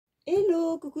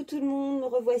Hello, coucou tout le monde, me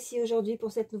revoici aujourd'hui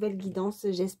pour cette nouvelle guidance.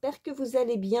 J'espère que vous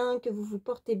allez bien, que vous vous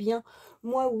portez bien.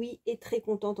 Moi oui, et très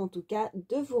contente en tout cas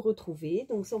de vous retrouver.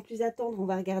 Donc sans plus attendre, on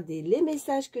va regarder les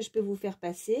messages que je peux vous faire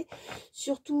passer.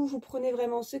 Surtout, vous prenez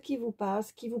vraiment ce qui vous parle,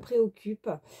 ce qui vous préoccupe,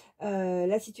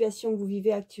 la situation que vous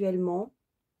vivez actuellement.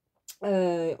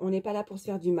 On n'est pas là pour se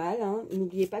faire du mal, hein.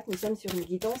 N'oubliez pas que nous sommes sur une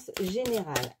guidance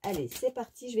générale. Allez, c'est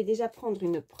parti. Je vais déjà prendre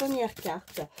une première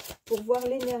carte pour voir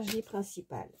l'énergie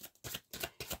principale.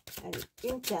 Allez,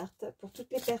 une carte pour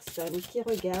toutes les personnes qui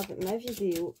regardent ma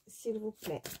vidéo, s'il vous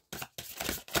plaît.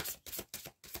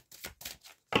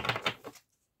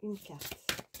 Une carte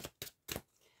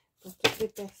pour toutes les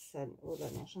personnes. Oh là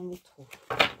non, j'en ai trop.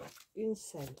 Une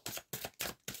seule.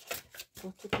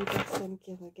 Pour toutes les personnes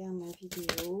qui regardent ma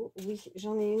vidéo. Oui,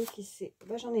 j'en ai une qui s'est...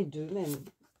 Ben, j'en ai deux même.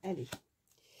 Allez.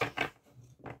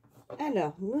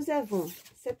 Alors, nous avons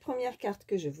cette première carte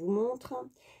que je vous montre.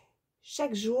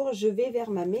 Chaque jour, je vais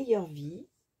vers ma meilleure vie.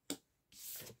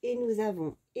 Et nous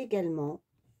avons également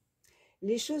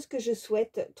les choses que je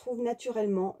souhaite trouvent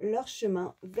naturellement leur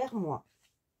chemin vers moi.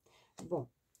 Bon.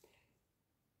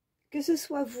 Que ce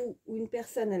soit vous ou une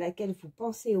personne à laquelle vous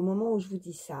pensez au moment où je vous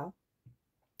dis ça,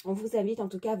 on vous invite en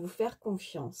tout cas à vous faire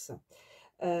confiance.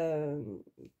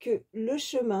 Que le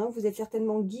chemin, vous êtes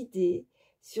certainement guidé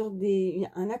sur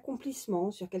un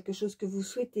accomplissement, sur quelque chose que vous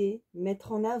souhaitez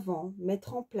mettre en avant,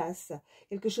 mettre en place,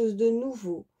 quelque chose de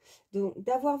nouveau. Donc,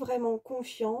 d'avoir vraiment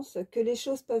confiance que les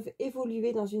choses peuvent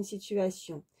évoluer dans une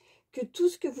situation, que tout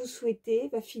ce que vous souhaitez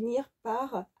va finir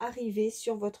par arriver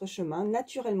sur votre chemin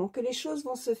naturellement, que les choses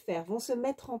vont se faire, vont se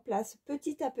mettre en place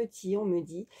petit à petit, on me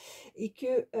dit, et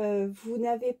que vous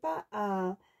n'avez pas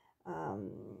à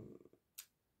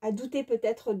douter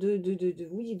peut-être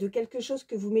de quelque chose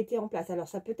que vous mettez en place. Alors,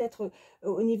 ça peut être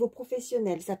au niveau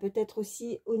professionnel, ça peut être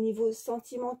aussi au niveau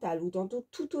sentimental ou dans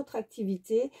toute autre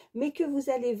activité, mais que vous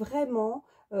allez vraiment,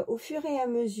 au fur et à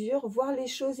mesure, voir les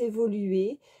choses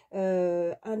évoluer,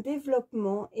 un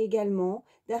développement également,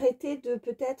 d'arrêter de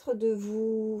peut-être de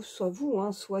vous, soit vous,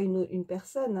 hein, soit une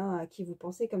personne hein, à qui vous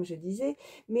pensez, comme je disais,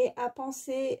 mais à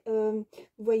penser, vous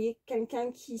voyez,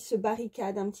 quelqu'un qui se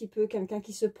barricade un petit peu, quelqu'un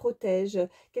qui se protège,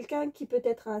 quelqu'un qui peut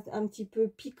être un petit peu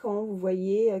piquant, vous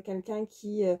voyez, quelqu'un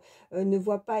qui ne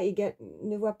voit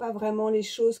pas vraiment les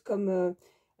choses comme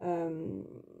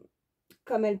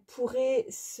elles pourraient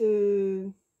se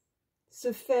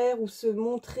faire ou se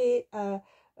montrer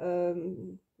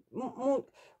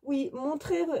oui,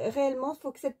 montrer réellement, il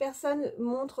faut que cette personne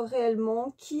montre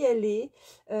réellement qui elle est,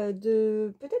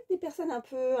 peut-être des personnes un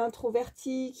peu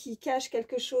introverties, qui cachent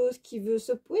quelque chose, qui veut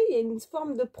se... Oui, il y a une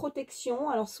forme de protection,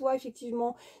 alors soit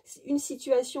effectivement une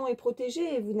situation est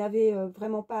protégée et vous n'avez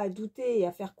vraiment pas à douter et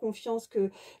à faire confiance que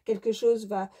quelque chose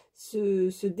va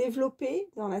se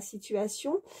développer dans la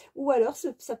situation, ou alors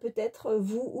ça peut être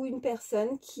vous ou une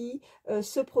personne qui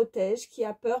se protège, qui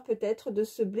a peur peut-être de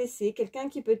se blesser, quelqu'un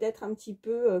qui peut être un petit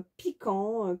peu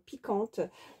piquant, piquante,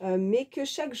 mais que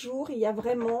chaque jour il y a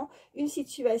vraiment une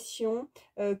situation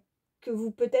que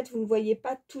peut-être vous ne voyez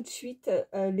pas tout de suite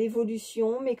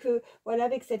l'évolution, mais que voilà,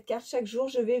 avec cette carte, chaque jour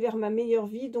je vais vers ma meilleure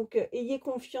vie, donc ayez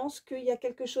confiance qu'il y a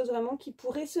quelque chose vraiment qui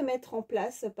pourrait se mettre en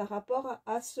place par rapport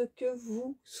à ce que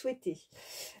vous souhaitez.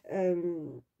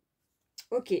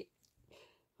 Ok,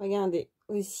 regardez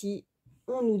aussi,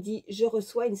 on nous dit, je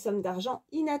reçois une somme d'argent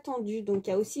inattendue. Donc,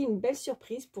 il y a aussi une belle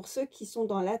surprise pour ceux qui sont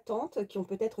dans l'attente, qui ont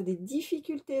peut-être des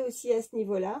difficultés aussi à ce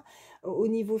niveau-là. Au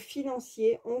niveau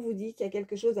financier, on vous dit qu'il y a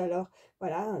quelque chose. Alors,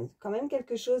 voilà, quand même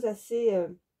quelque chose assez...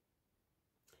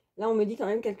 là, on me dit quand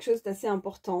même quelque chose d'assez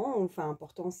important. Enfin,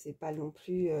 important, c'est pas non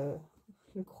plus...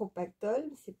 le gros pactole,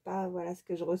 c'est pas voilà ce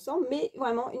que je ressens, mais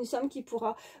vraiment une somme qui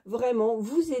pourra vraiment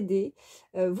vous aider,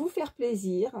 vous faire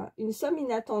plaisir, une somme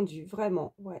inattendue,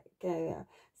 vraiment. Ouais,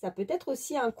 ça peut être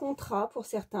aussi un contrat pour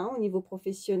certains au niveau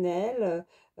professionnel.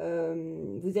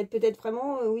 Vous êtes peut-être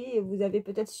vraiment, oui, vous avez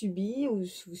peut-être subi ou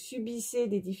vous subissez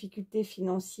des difficultés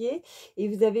financières et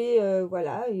vous avez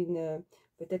voilà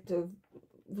peut-être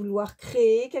vouloir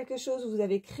créer quelque chose. Vous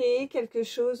avez créé quelque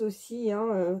chose aussi,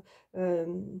 hein,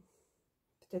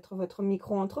 peut-être votre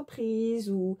micro-entreprise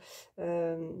ou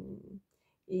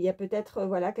il y a peut-être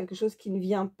voilà quelque chose qui ne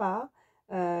vient pas,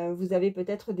 vous avez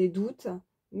peut-être des doutes,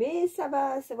 mais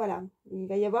voilà, il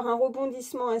va y avoir un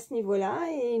rebondissement à ce niveau-là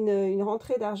et une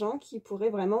rentrée d'argent qui pourrait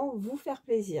vraiment vous faire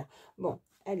plaisir. Bon,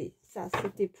 allez, ça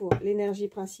c'était pour l'énergie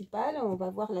principale, on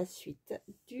va voir la suite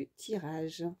du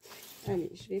tirage.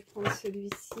 Allez, je vais prendre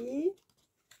celui-ci.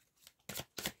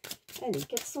 Allez,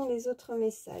 quels sont les autres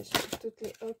messages?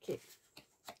 Ok.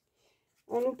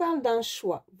 On nous parle d'un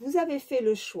choix. Vous avez fait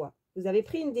le choix. Vous avez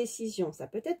pris une décision. Ça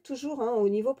peut être toujours hein, au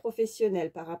niveau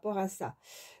professionnel par rapport à ça.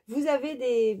 Vous avez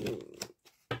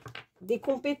des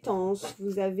compétences,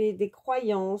 vous avez des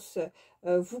croyances,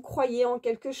 vous croyez en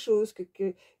quelque chose,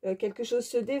 que quelque chose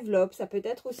se développe. Ça peut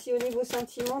être aussi au niveau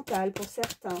sentimental pour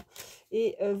certains.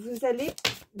 Et vous allez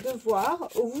devoir,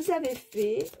 ou vous avez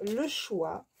fait le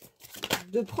choix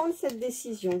de prendre cette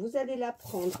décision. Vous allez la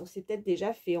prendre, c'est peut-être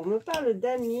déjà fait. On me parle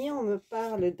d'amis, on me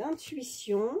parle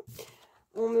d'intuition,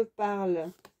 on me parle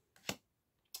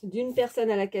d'une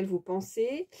personne à laquelle vous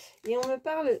pensez, et on me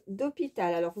parle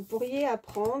d'hôpital. Alors, vous pourriez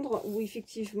apprendre, ou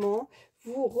effectivement,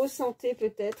 vous ressentez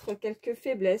peut-être quelques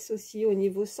faiblesses aussi au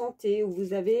niveau santé, où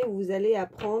vous allez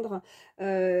apprendre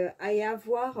à y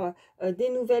avoir des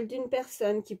nouvelles d'une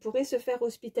personne qui pourrait se faire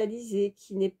hospitaliser,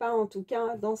 qui n'est pas en tout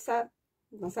cas dans sa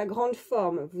grande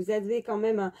forme. Vous avez quand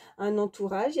même un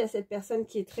entourage. Il y a cette personne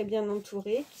qui est très bien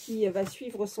entourée, qui va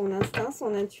suivre son instinct,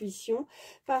 son intuition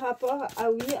par rapport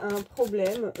à, oui, à un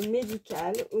problème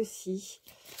médical aussi.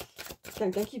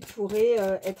 Quelqu'un qui pourrait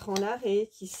être en arrêt,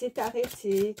 qui s'est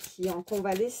arrêté, qui est en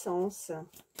convalescence.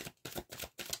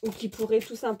 Ou qui pourrait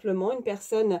tout simplement, une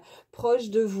personne proche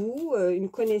de vous, une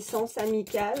connaissance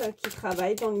amicale qui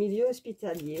travaille dans le milieu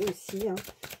hospitalier aussi, hein.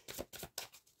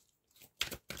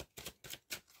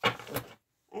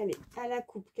 Allez, à la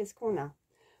coupe, qu'est-ce qu'on a?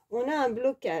 On a un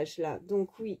blocage là,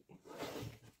 donc oui,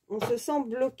 on se sent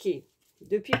bloqué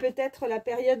depuis peut-être la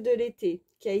période de l'été,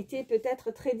 qui a été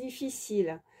peut-être très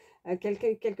difficile.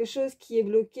 Quelque chose qui est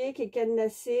bloqué, qui est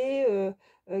cadenassé,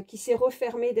 qui s'est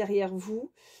refermé derrière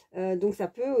vous. Donc ça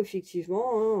peut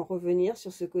effectivement hein, revenir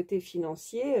sur ce côté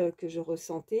financier que je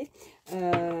ressentais.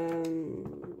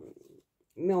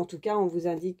 Mais en tout cas, on vous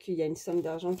indique qu'il y a une somme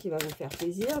d'argent qui va vous faire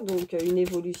plaisir. Donc, une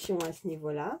évolution à ce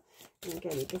niveau-là. Donc,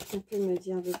 allez, qu'est-ce qu'on peut me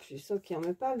dire de plus? Ok, on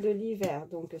me parle de l'hiver.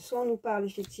 Donc, soit on nous parle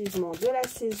effectivement de la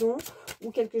saison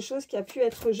ou quelque chose qui a pu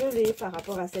être gelé par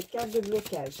rapport à cette carte de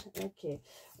blocage. Ok.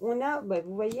 On a, bah,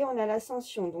 vous voyez, on a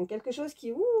l'ascension. Donc, quelque chose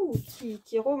qui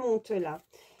remonte là.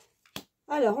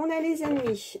 Alors, on a les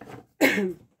ennemis.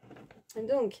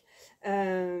 Donc,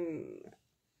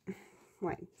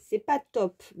 ouais, c'est pas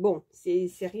top. Bon, c'est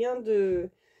rien de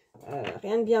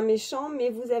bien méchant, mais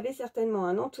vous avez certainement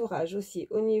un entourage aussi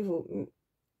au niveau,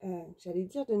 j'allais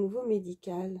dire de nouveau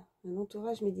médical, un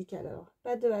entourage médical. Alors,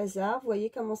 pas de hasard, vous voyez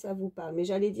comment ça vous parle, mais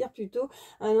j'allais dire plutôt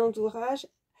un entourage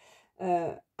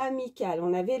amical.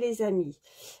 On avait les amis.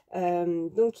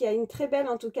 Donc, il y a une très belle,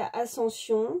 en tout cas,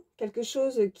 ascension, quelque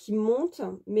chose qui monte,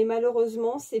 mais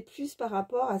malheureusement, c'est plus par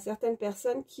rapport à certaines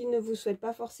personnes qui ne vous souhaitent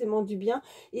pas forcément du bien.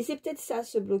 Et c'est peut-être ça,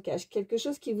 ce blocage, quelque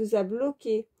chose qui vous a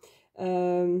bloqué.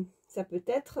 Ça peut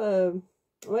être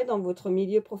ouais, dans votre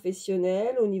milieu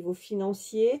professionnel, au niveau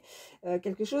financier,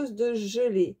 quelque chose de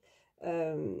gelé.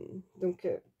 Donc,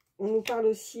 on nous parle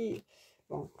aussi...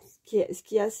 Bon, ce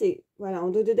qui est assez, voilà, en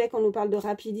dos de deck, on nous parle de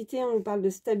rapidité, on nous parle de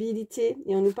stabilité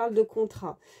et on nous parle de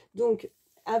contrat. Donc,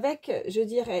 avec, je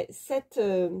dirais, cette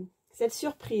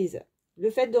surprise, le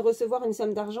fait de recevoir une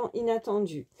somme d'argent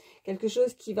inattendue, quelque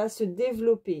chose qui va se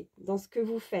développer dans ce que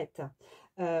vous faites,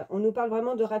 on nous parle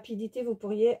vraiment de rapidité, vous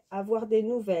pourriez avoir des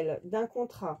nouvelles, d'un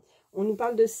contrat. On nous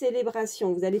parle de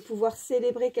célébration, vous allez pouvoir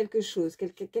célébrer quelque chose.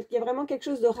 Il y a vraiment quelque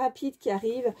chose de rapide qui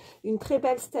arrive, une très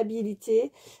belle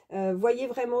stabilité. Voyez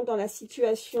vraiment dans la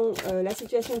situation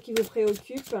qui vous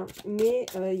préoccupe, mais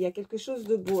il y a quelque chose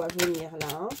de beau à venir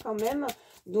là, hein, quand même.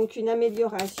 Donc une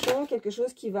amélioration, quelque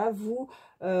chose qui va vous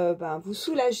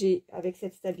soulager avec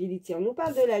cette stabilité. On nous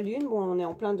parle de la lune, bon on est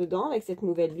en plein dedans avec cette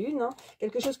nouvelle lune, hein.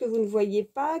 Quelque chose que vous ne voyez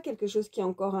pas, quelque chose qui est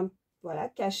encore voilà,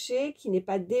 caché, qui n'est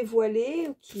pas dévoilé,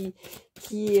 qui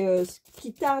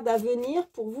tarde à venir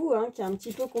pour vous, hein, qui est un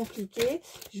petit peu compliqué.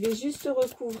 Je vais juste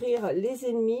recouvrir les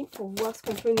ennemis pour voir ce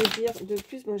qu'on peut nous dire de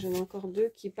plus. Moi, j'en ai encore deux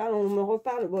qui parlent, on me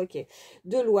reparle, bon, ok,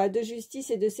 de loi, de justice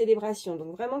et de célébration.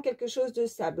 Donc, vraiment quelque chose de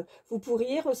stable. Vous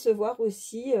pourriez recevoir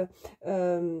aussi,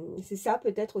 c'est ça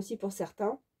peut-être aussi pour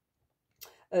certains,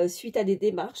 suite à des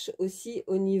démarches aussi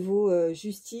au niveau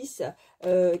justice,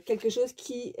 quelque chose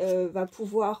qui va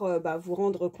pouvoir vous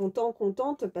rendre content,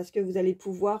 contente, parce que vous allez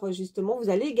pouvoir justement, vous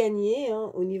allez gagner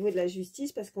hein, au niveau de la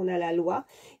justice, parce qu'on a la loi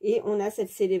et on a cette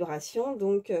célébration,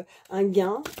 donc un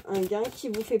gain qui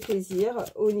vous fait plaisir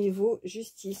au niveau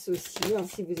justice aussi, hein,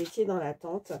 si vous étiez dans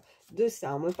l'attente de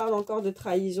ça. On me parle encore de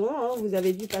trahison, hein, vous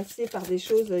avez dû passer par des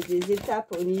choses, des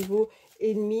étapes au niveau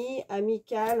ennemi,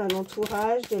 amical, un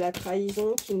entourage, de la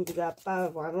trahison qui ne vous a pas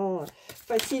vraiment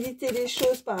facilité les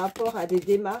choses par rapport à des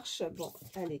démarches. Bon,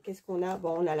 allez, qu'est-ce qu'on a?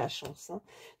 Bon, on a la chance. Hein.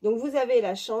 Donc, vous avez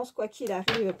la chance, quoi qu'il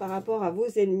arrive, par rapport à vos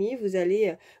ennemis. Vous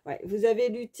allez, vous avez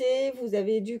lutté, vous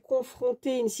avez dû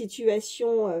confronter une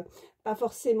situation pas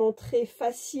forcément très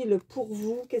facile pour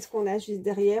vous. Qu'est-ce qu'on a juste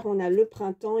derrière? On a le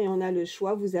printemps et on a le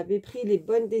choix. Vous avez pris les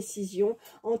bonnes décisions.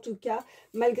 En tout cas,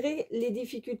 malgré les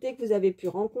difficultés que vous avez pu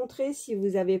rencontrer, si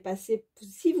vous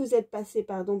êtes passé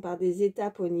pardon, par des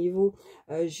étapes au niveau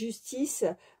justice,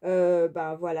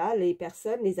 ben voilà, les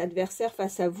personnes, les adversaires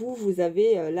face à vous, vous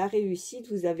avez la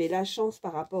réussite, vous avez la chance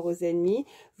par rapport aux ennemis.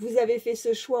 Vous avez fait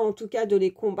ce choix en tout cas de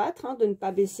les combattre, hein, de ne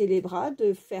pas baisser les bras,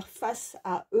 de faire face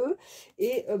à eux.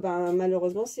 Et ben,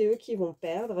 malheureusement, c'est eux qui vont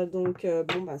perdre. Donc,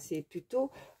 bon, ben, c'est plutôt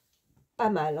pas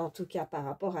mal, en tout cas, par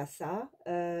rapport à ça.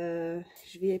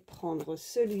 Je vais prendre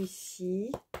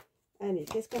celui-ci. Allez,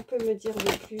 qu'est-ce qu'on peut me dire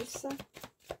de plus?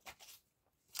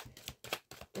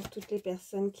 Pour toutes les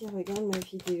personnes qui regardent ma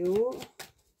vidéo,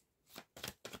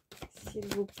 s'il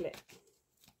vous plaît.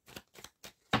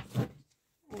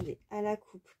 Allez, à la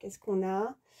coupe, qu'est-ce qu'on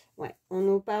a? Ouais, on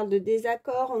nous parle de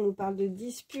désaccord, on nous parle de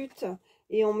dispute.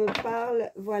 Et on me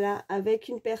parle, voilà, avec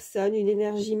une personne, une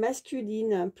énergie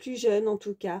masculine, plus jeune en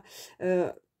tout cas.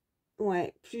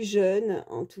 Ouais, plus jeune,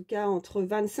 en tout cas entre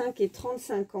 25 et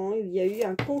 35 ans. Il y a eu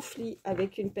un conflit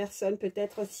avec une personne.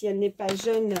 Peut-être si elle n'est pas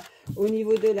jeune au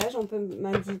niveau de l'âge, on peut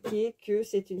m'indiquer que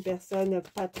c'est une personne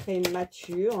pas très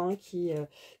mature, hein, qui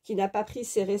n'a pas pris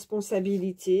ses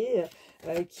responsabilités,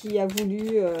 qui a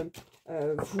voulu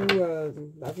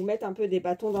vous mettre un peu des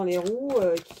bâtons dans les roues,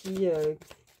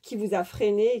 qui vous a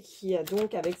freiné et qui a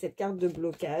donc avec cette carte de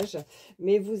blocage.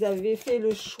 Mais vous avez fait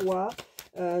le choix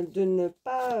de ne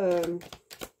pas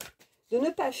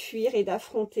fuir et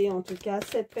d'affronter en tout cas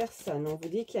cette personne. On vous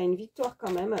dit qu'il y a une victoire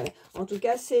quand même. En tout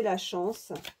cas, c'est la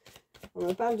chance. On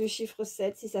me parle du chiffre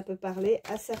 7 si ça peut parler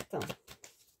à certains.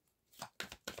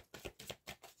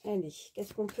 Allez,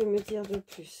 qu'est-ce qu'on peut me dire de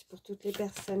plus pour toutes les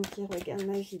personnes qui regardent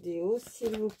ma vidéo,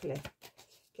 s'il vous plaît?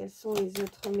 Quels sont les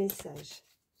autres messages?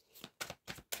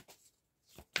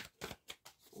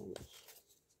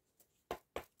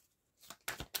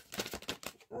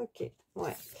 Ok,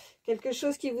 ouais. Quelque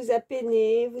chose qui vous a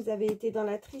peiné, vous avez été dans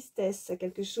la tristesse,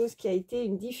 quelque chose qui a été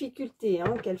une difficulté,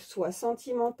 hein, qu'elle soit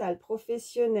sentimentale,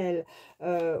 professionnelle,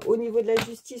 au niveau de la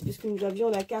justice, puisque nous avions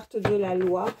la carte de la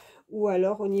loi, ou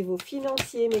alors au niveau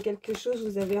financier, mais quelque chose,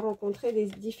 vous avez rencontré des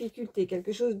difficultés,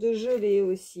 quelque chose de gelé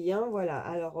aussi, hein, voilà.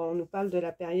 Alors, on nous parle de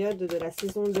la période de la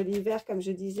saison de l'hiver, comme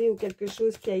je disais, ou quelque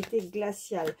chose qui a été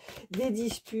glacial, des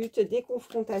disputes, des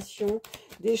confrontations,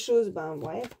 des choses, ben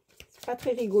ouais, c'est pas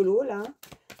très rigolo, là.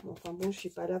 Bon, enfin bon, je suis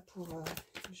pas là pour...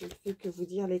 je ne fais que vous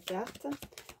dire les cartes.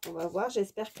 On va voir,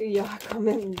 j'espère qu'il y aura quand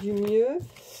même du mieux.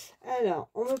 Alors,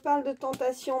 on me parle de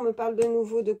tentation, on me parle de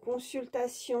nouveau de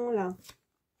consultation, là.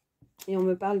 Et on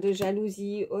me parle de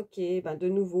jalousie, ok, ben de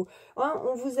nouveau. Hein,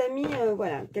 on vous a mis,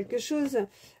 voilà, quelque chose,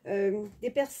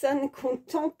 des personnes qui ont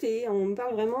tenté, on me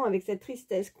parle vraiment avec cette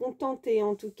tristesse, qui ont tenté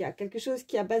en tout cas, quelque chose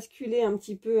qui a basculé un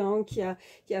petit peu, hein, qui a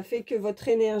fait que votre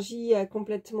énergie a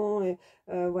complètement,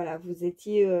 voilà, vous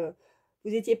étiez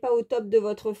pas au top de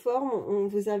votre forme. On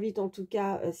vous invite en tout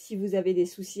cas, si vous avez des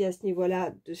soucis à ce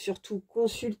niveau-là, de surtout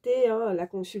consulter, hein, la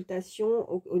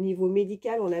consultation au niveau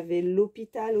médical. On avait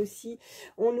l'hôpital aussi.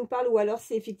 On nous parle, ou alors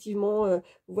c'est effectivement,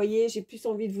 vous voyez, j'ai plus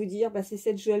envie de vous dire, bah, c'est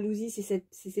cette jalousie, c'est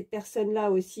ces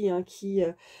personnes-là aussi, hein, qui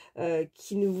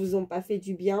ne vous ont pas fait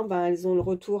du bien. Ben, elles ont le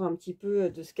retour un petit peu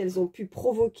de ce qu'elles ont pu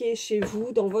provoquer chez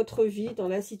vous, dans votre vie, dans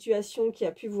la situation qui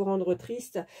a pu vous rendre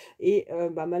triste. Et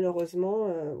bah, malheureusement,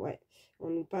 ouais. On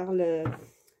nous parle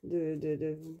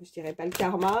je dirais pas le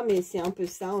karma, mais c'est un peu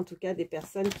ça, en tout cas, des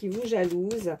personnes qui vous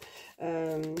jalousent,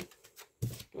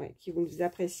 ouais, qui ne vous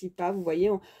apprécient pas. Vous voyez,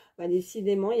 bah,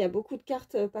 décidément, il y a beaucoup de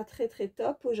cartes pas très très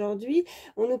top aujourd'hui.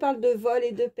 On nous parle de vol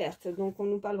et de perte, donc on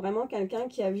nous parle vraiment quelqu'un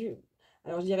qui a vu...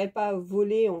 Alors, je dirais pas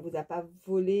voler, on vous a pas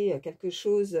volé quelque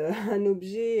chose, un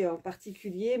objet en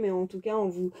particulier, mais en tout cas, on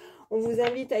vous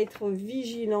invite à être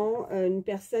vigilant, une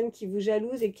personne qui vous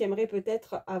jalouse et qui aimerait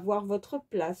peut-être avoir votre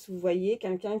place. Vous voyez,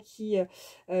 quelqu'un qui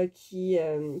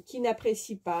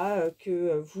n'apprécie pas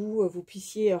que vous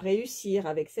puissiez réussir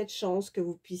avec cette chance, que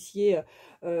vous puissiez,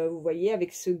 vous voyez,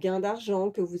 avec ce gain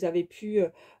d'argent que vous avez pu...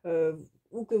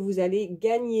 ou que vous allez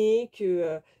gagner,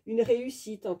 une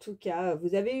réussite en tout cas.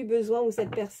 Vous avez eu besoin, ou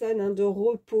cette personne, hein, de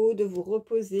repos, de vous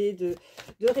reposer, de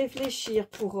réfléchir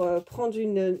pour prendre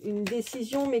une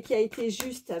décision, mais qui a été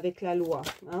juste avec la loi.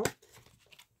 Hein.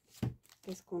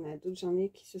 Qu'est-ce qu'on a d'autre? J'en ai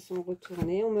qui se sont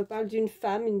retournés. On me parle d'une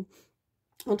femme,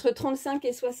 entre 35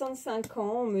 et 65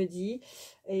 ans, on me dit,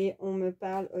 et on me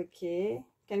parle, ok...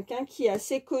 Quelqu'un qui est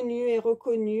assez connu et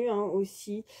reconnu, hein,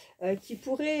 aussi, qui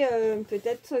pourrait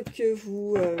peut-être que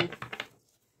vous...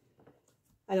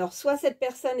 Alors, soit cette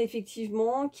personne,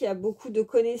 effectivement, qui a beaucoup de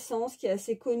connaissances, qui est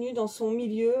assez connue dans son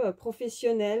milieu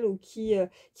professionnel ou qui a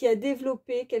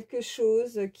développé quelque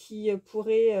chose qui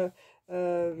pourrait...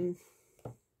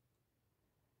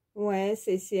 ouais,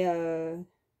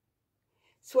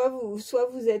 soit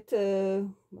vous êtes,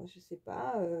 moi, je sais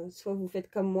pas, soit vous faites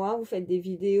comme moi, vous faites des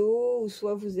vidéos, ou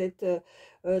soit vous êtes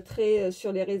très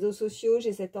sur les réseaux sociaux.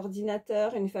 J'ai cet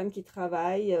ordinateur, une femme qui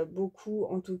travaille beaucoup,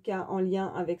 en tout cas en lien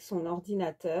avec son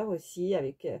ordinateur aussi,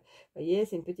 avec, vous voyez,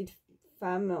 c'est une petite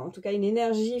femme, en tout cas une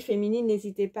énergie féminine.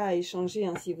 N'hésitez pas à échanger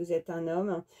hein, si vous êtes un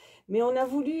homme. Mais on a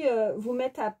voulu vous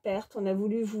mettre à perte, on a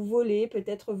voulu vous voler,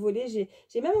 peut-être voler,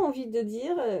 j'ai même envie de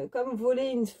dire, comme voler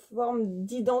une forme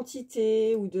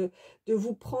d'identité ou de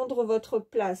vous prendre votre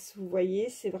place, vous voyez,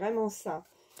 c'est vraiment ça.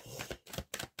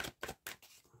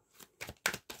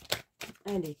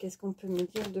 Allez, qu'est-ce qu'on peut me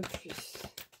dire de plus?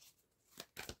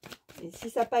 Et si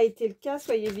ça n'a pas été le cas,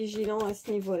 soyez vigilants à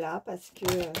ce niveau-là, parce que...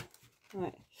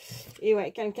 ouais. Et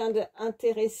ouais, quelqu'un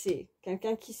d'intéressé,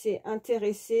 quelqu'un qui s'est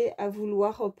intéressé à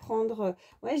vouloir reprendre,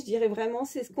 ouais, je dirais vraiment,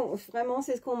 c'est ce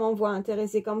qu'on m'envoie,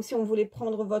 intéressé, comme si on voulait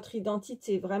prendre votre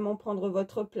identité, vraiment prendre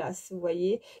votre place, vous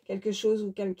voyez, quelque chose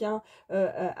où quelqu'un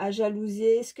a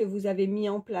jalousé ce que vous avez mis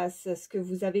en place, ce que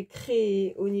vous avez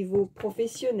créé au niveau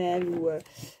professionnel, ou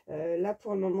là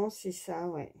pour le moment c'est ça,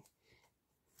 ouais.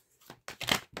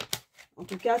 En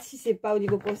tout cas, si c'est pas au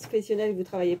niveau professionnel que vous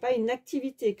travaillez pas, une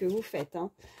activité que vous faites. Hein.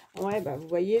 Ouais, bah vous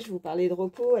voyez, je vous parlais de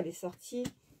repos, elle est sortie.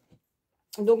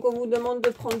 Donc, on vous demande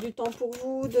de prendre du temps pour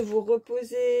vous, de vous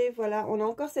reposer. Voilà, on a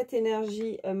encore cette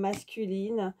énergie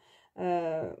masculine.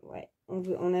 Ouais,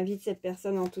 on invite cette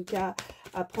personne, en tout cas,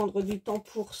 à prendre du temps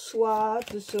pour soi,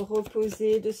 de se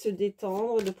reposer, de se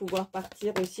détendre, de pouvoir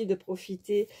partir aussi, de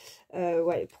profiter.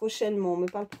 Ouais, prochainement, on me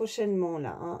parle prochainement,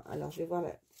 là. Hein. Alors, je vais voir la...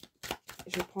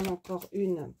 Je vais prendre encore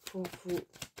une pour vous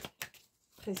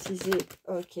préciser.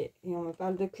 Ok, et on me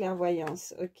parle de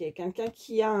clairvoyance. Ok, quelqu'un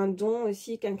qui a un don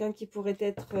aussi, quelqu'un qui pourrait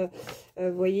être,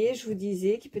 vous voyez, je vous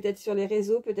disais, qui peut être sur les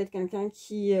réseaux, peut-être quelqu'un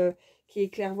qui est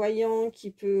clairvoyant,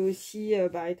 qui peut aussi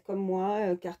être comme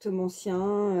moi,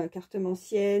 cartomancien,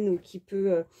 cartomancienne, ou qui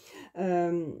peut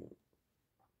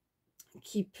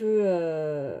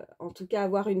en tout cas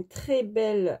avoir une très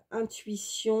belle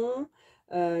intuition,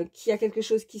 qui a quelque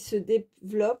chose qui se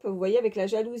développe, vous voyez, avec la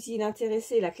jalousie,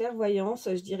 l'intéressé et la clairvoyance,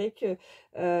 je dirais que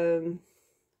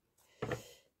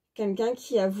quelqu'un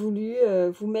qui a voulu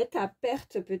vous mettre à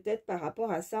perte peut-être par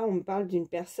rapport à ça. On me parle d'une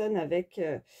personne avec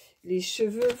les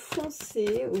cheveux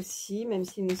foncés aussi, même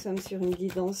si nous sommes sur une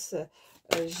guidance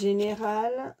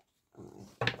générale,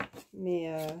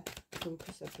 mais donc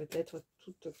ça peut être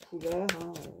toute couleur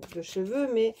hein, de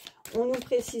cheveux, mais on nous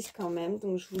précise quand même,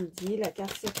 donc je vous le dis, la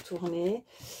carte s'est retournée.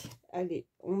 Allez,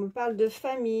 on me parle de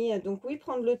famille, donc oui,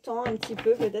 prendre le temps un petit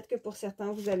peu, peut-être que pour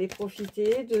certains, vous allez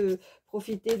profiter de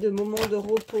moments de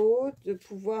repos, de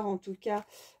pouvoir en tout cas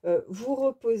vous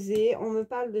reposer. On me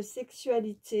parle de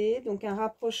sexualité, donc un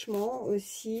rapprochement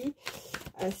aussi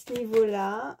à ce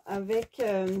niveau-là, avec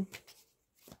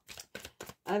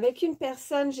une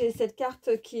personne. J'ai cette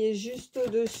carte qui est juste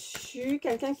au-dessus,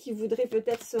 quelqu'un qui voudrait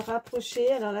peut-être se rapprocher.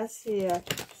 Alors là, c'est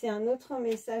un autre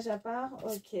message à part.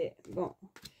 Ok, bon.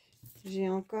 J'ai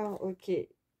encore, ok, oui,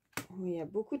 il y a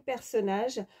beaucoup de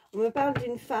personnages. On me parle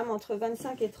d'une femme entre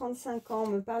 25 et 35 ans. On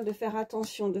me parle de faire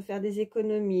attention, de faire des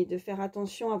économies, de faire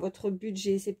attention à votre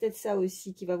budget. C'est peut-être ça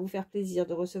aussi qui va vous faire plaisir,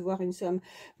 de recevoir une somme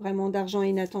vraiment d'argent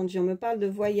inattendue. On me parle de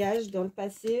voyage dans le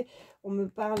passé. On me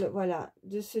parle, voilà,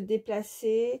 de se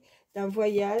déplacer, d'un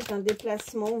voyage, d'un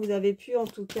déplacement. Vous avez pu, en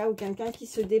tout cas, ou quelqu'un qui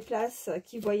se déplace,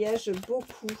 qui voyage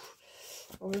beaucoup.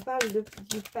 On me parle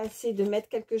du passé, de mettre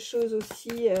quelque chose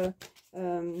aussi,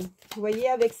 vous voyez,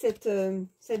 avec cette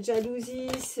jalousie,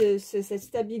 cette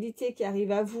stabilité qui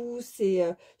arrive à vous, c'est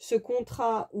ce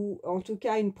contrat ou en tout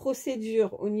cas une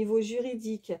procédure au niveau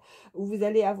juridique où vous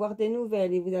allez avoir des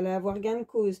nouvelles et vous allez avoir gain de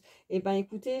cause. Et bien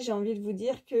écoutez, j'ai envie de vous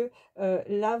dire que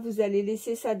là, vous allez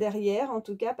laisser ça derrière, en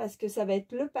tout cas parce que ça va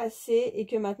être le passé et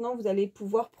que maintenant, vous allez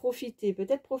pouvoir profiter.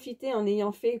 Peut-être profiter en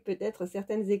ayant fait peut-être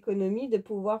certaines économies, de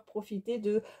pouvoir profiter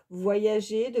de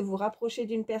voyager, de vous rapprocher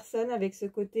d'une personne avec ce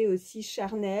côté aussi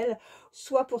charnel,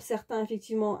 soit pour certains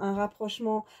effectivement un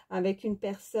rapprochement avec une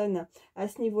personne à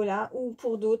ce niveau-là, ou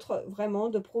pour d'autres vraiment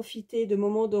de profiter de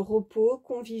moments de repos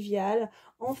convivial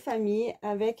en famille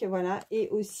avec, voilà, et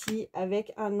aussi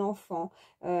avec un enfant.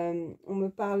 On me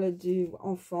parle du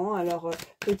enfant, alors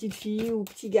petite fille ou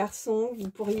petit garçon,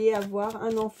 vous pourriez avoir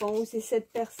un enfant, ou c'est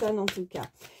cette personne en tout cas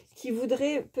qui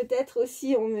voudrait peut-être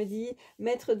aussi, on me dit,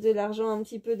 mettre de l'argent un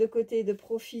petit peu de côté, de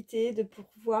profiter, de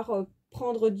pouvoir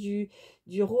prendre du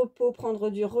repos, prendre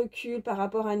du recul par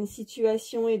rapport à une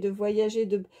situation et de voyager,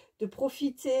 de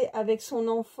profiter avec son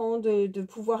enfant, de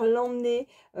pouvoir l'emmener,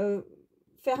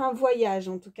 faire un voyage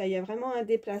en tout cas. Il y a vraiment un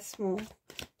déplacement.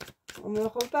 On me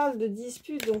reparle de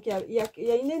dispute, donc il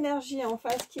y a une énergie en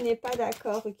face qui n'est pas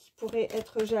d'accord, qui pourrait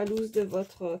être jalouse de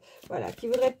votre... voilà, qui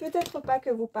voudrait peut-être pas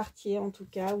que vous partiez en tout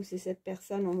cas, ou c'est cette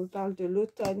personne. On me parle de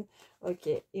l'automne, ok,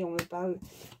 et on me parle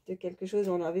de quelque chose,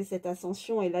 on avait cette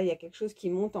ascension, et là il y a quelque chose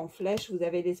qui monte en flèche, vous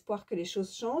avez l'espoir que les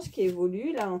choses changent, qui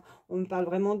évoluent, là on me parle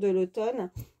vraiment de l'automne.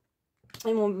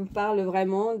 Et on me parle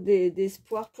vraiment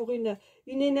d'espoir pour une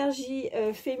énergie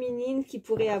féminine qui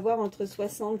pourrait avoir entre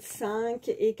 65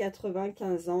 et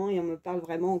 95 ans. Et on me parle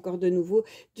vraiment encore de nouveau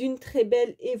d'une très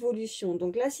belle évolution.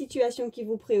 Donc la situation qui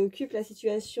vous préoccupe, la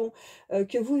situation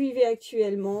que vous vivez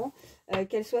actuellement,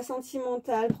 qu'elle soit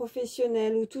sentimentale,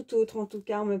 professionnelle ou tout autre, en tout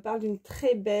cas, on me parle d'une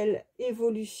très belle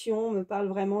évolution, on me parle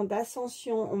vraiment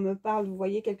d'ascension, on me parle, vous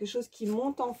voyez, quelque chose qui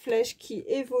monte en flèche, qui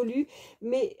évolue,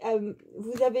 mais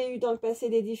vous avez eu dans le passé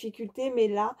des difficultés, mais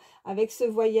là, avec ce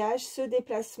voyage, ce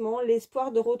déplacement,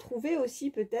 l'espoir de retrouver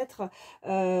aussi peut-être,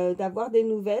 d'avoir des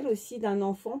nouvelles aussi d'un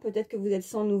enfant, peut-être que vous êtes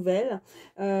sans nouvelles,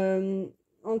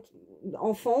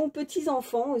 enfants ou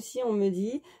petits-enfants aussi, on me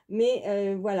dit,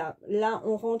 mais voilà, là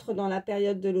on rentre dans la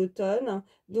période de l'automne,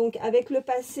 donc avec le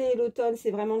passé et l'automne,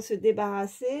 c'est vraiment de se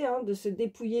débarrasser, hein, de se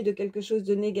dépouiller de quelque chose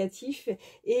de négatif,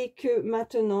 et que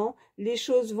maintenant les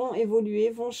choses vont évoluer,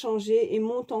 vont changer et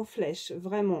montent en flèche,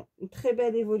 vraiment, une très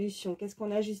belle évolution. Qu'est-ce qu'on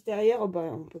a juste derrière? Oh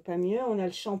ben, on peut pas mieux, on a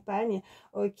le champagne,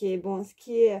 ok, bon, ce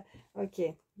qui est,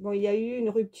 ok. Bon, il y a eu une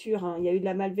rupture, hein. Il y a eu de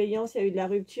la malveillance, il y a eu de la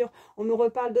rupture. On me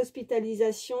reparle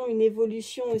d'hospitalisation, une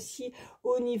évolution aussi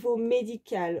au niveau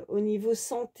médical, au niveau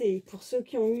santé. Pour ceux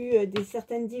qui ont eu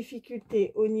certaines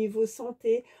difficultés au niveau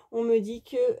santé, on me dit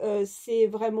que c'est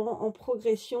vraiment en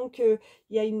progression, qu'il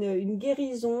y a une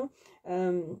guérison.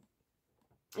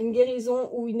 Une guérison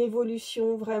ou une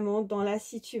évolution vraiment dans la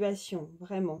situation,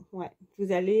 vraiment, ouais.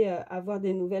 Vous allez avoir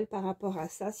des nouvelles par rapport à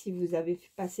ça, si vous avez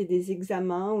passé des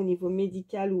examens au niveau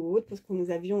médical ou autre, parce que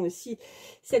nous avions aussi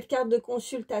cette carte de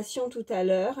consultation tout à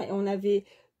l'heure, et on avait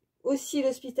aussi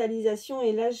l'hospitalisation,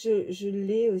 et là je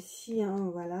l'ai aussi, hein,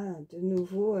 voilà, de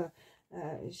nouveau,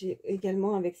 j'ai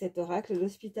également avec cet oracle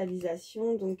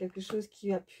l'hospitalisation, donc quelque chose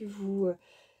qui a pu vous...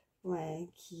 ouais,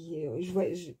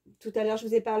 tout à l'heure, je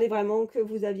vous ai parlé vraiment que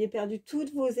vous aviez perdu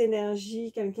toutes vos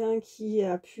énergies, quelqu'un qui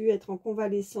a pu être en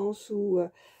convalescence ou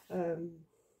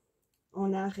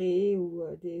en arrêt ou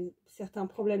certains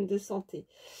problèmes de santé.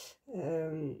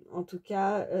 En tout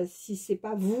cas, si c'est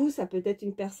pas vous, ça peut être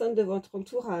une personne de votre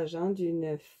entourage, hein,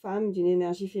 d'une femme, d'une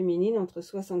énergie féminine entre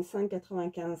 65 et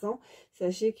 95 ans.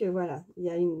 Sachez que voilà, il y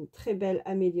a une très belle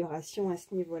amélioration à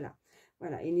ce niveau-là.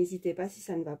 Voilà, et n'hésitez pas, si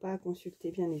ça ne va pas, à consulter,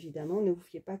 bien évidemment. Ne vous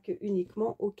fiez pas que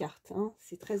uniquement aux cartes, hein,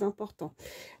 c'est très important.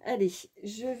 Allez,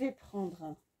 je vais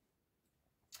prendre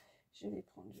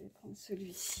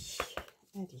celui-ci.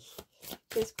 Allez,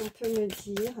 qu'est-ce qu'on peut me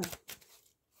dire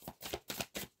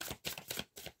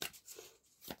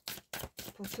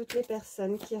pour toutes les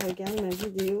personnes qui regardent ma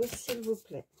vidéo, s'il vous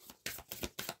plaît?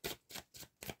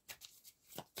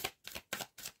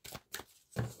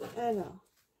 Alors,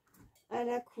 à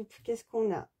la coupe, qu'est-ce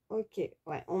qu'on a? Ok,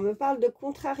 ouais, on me parle de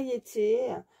contrariété,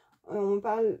 on me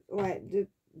parle, ouais, de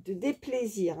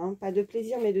déplaisir, hein, pas de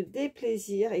plaisir, mais de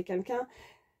déplaisir, et quelqu'un,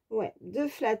 ouais, de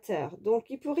flatteur. Donc,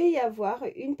 il pourrait y avoir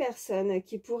une personne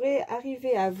qui pourrait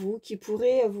arriver à vous, qui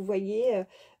pourrait, vous voyez,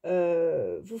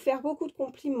 vous faire beaucoup de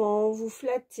compliments, vous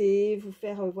flatter, vous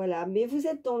faire, voilà. Mais vous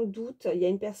êtes dans le doute. Il y a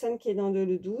une personne qui est dans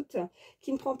le doute,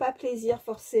 qui ne prend pas plaisir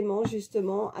forcément,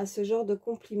 justement, à ce genre de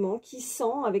compliments, qui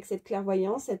sent, avec cette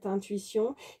clairvoyance, cette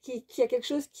intuition, qui a quelque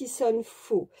chose qui sonne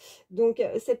faux. Donc,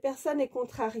 cette personne est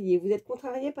contrariée. Vous êtes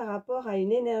contrarié par rapport à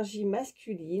une énergie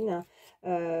masculine,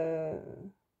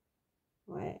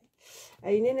 ouais,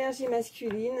 à une énergie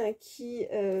masculine qui,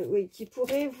 oui, qui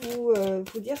pourrait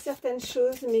vous dire certaines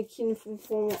choses, mais qui ne vous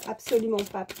font absolument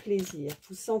pas plaisir.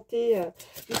 Vous sentez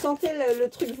le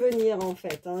truc venir, en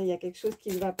fait, hein. Il y a quelque chose qui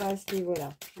ne va pas à ce niveau-là.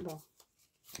 Bon.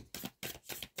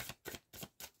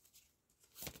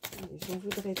 J'en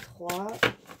voudrais 3.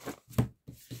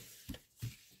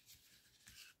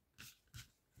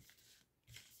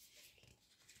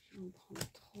 Je vais en prendre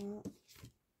 3.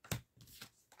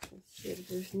 Si elle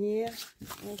veut venir.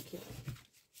 Ok.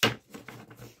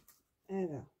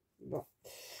 Alors, bon.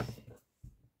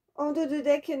 En dos de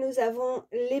deck, nous avons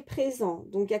les présents.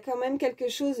 Donc, il y a quand même quelque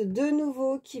chose de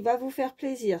nouveau qui va vous faire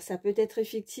plaisir. Ça peut être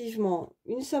effectivement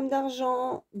une somme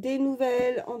d'argent, des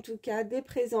nouvelles, en tout cas, des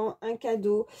présents, un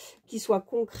cadeau, qui soit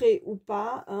concret ou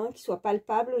pas, hein, qui soit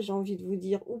palpable, j'ai envie de vous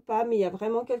dire, ou pas. Mais il y a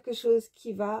vraiment quelque chose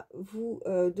qui va vous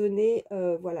donner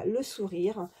voilà, le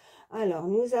sourire. Alors,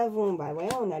 nous avons, bah ouais,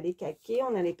 on a les caquets,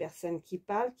 on a les personnes qui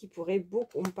parlent, qui pourraient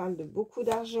beaucoup, on parle de beaucoup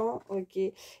d'argent, ok,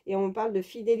 et on parle de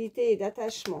fidélité et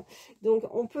d'attachement. Donc,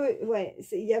 on peut, ouais,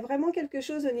 il y a vraiment quelque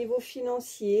chose au niveau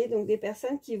financier, donc des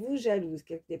personnes qui vous jalousent,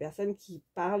 des personnes qui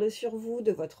parlent sur vous,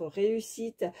 de votre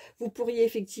réussite. Vous pourriez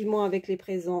effectivement, avec les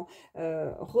présents,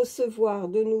 recevoir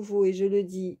de nouveau, et je le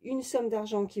dis, une somme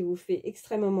d'argent qui vous fait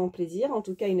extrêmement plaisir, en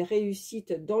tout cas une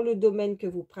réussite dans le domaine que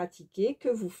vous pratiquez, que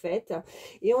vous faites,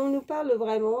 et on nous parle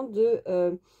vraiment de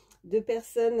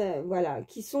personnes voilà,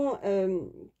 qui sont...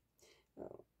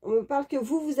 on me parle que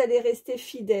vous allez rester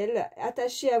fidèle,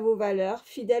 attaché à vos valeurs,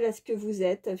 fidèle à ce que vous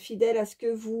êtes, fidèle à ce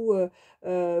que vous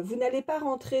n'allez pas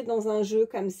rentrer dans un jeu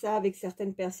comme ça avec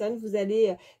certaines personnes. Vous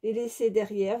allez les laisser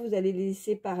derrière, vous allez les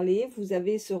laisser parler. Vous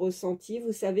avez ce ressenti,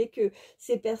 vous savez que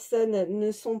ces personnes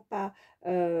ne sont pas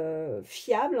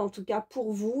fiables, en tout cas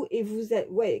pour vous. Et vous,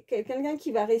 ouais, quelqu'un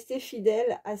qui va rester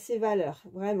fidèle à ses valeurs,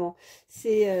 vraiment.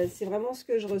 C'est vraiment ce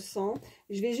que je ressens.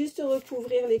 Je vais juste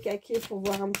recouvrir les caquets pour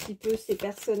voir un petit peu ces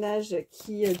personnages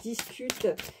qui discutent,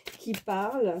 qui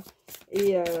parlent.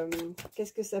 Et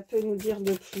qu'est-ce que ça peut nous dire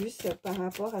de plus par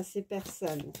rapport à ces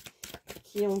personnes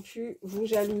qui ont pu vous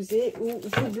jalouser ou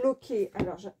vous bloquer.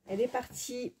 Alors, elle est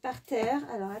partie par terre.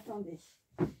 Alors, attendez.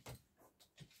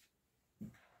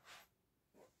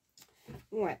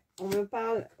 Ouais, on me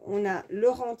parle, on a le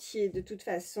rentier de toute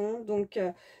façon. Donc,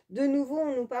 de nouveau,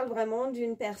 on nous parle vraiment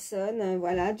d'une personne,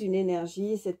 voilà, d'une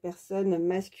énergie, cette personne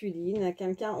masculine,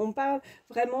 quelqu'un. On parle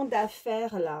vraiment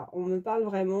d'affaires là. On me parle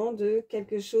vraiment de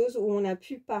quelque chose où on a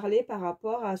pu parler par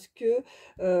rapport à ce que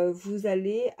vous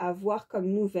allez avoir comme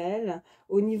nouvelle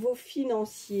au niveau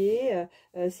financier.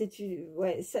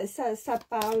 Ouais, ça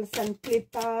parle, ça ne plaît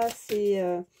pas, c'est...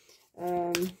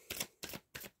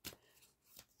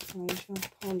 je vais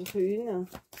en prendre une.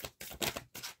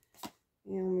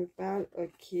 Et on me parle,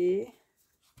 ok,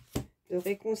 de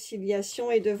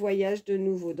réconciliation et de voyage de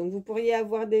nouveau. Donc, vous pourriez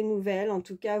avoir des nouvelles. En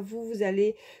tout cas, vous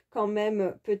allez quand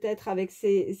même, peut-être avec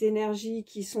ces énergies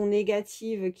qui sont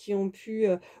négatives, qui ont pu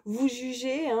vous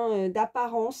juger, hein,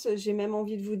 d'apparence, j'ai même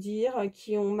envie de vous dire,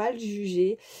 qui ont mal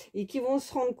jugé et qui vont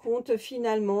se rendre compte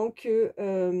finalement que...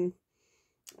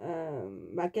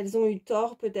 qu'elles ont eu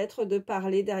tort peut-être de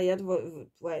parler derrière,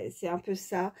 ouais, c'est un peu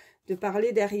ça, de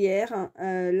parler derrière.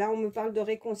 Là, on me parle de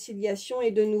réconciliation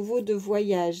et de nouveau de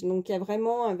voyage. Donc, il y a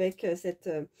vraiment avec cette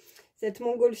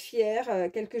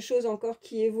montgolfière, quelque chose encore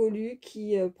qui évolue,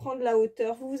 qui prend de la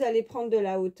hauteur. Vous allez prendre de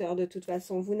la hauteur de toute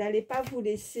façon. Vous n'allez pas vous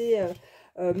laisser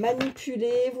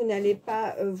manipuler, vous n'allez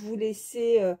pas vous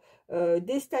laisser...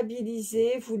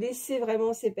 déstabiliser, vous laissez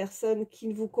vraiment ces personnes qui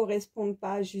ne vous correspondent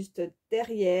pas juste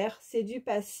derrière, c'est du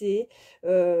passé.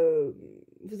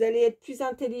 Vous allez être plus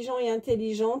intelligent et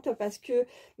intelligente parce que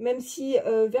même si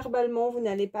verbalement vous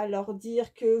n'allez pas leur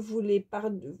dire que vous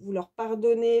leur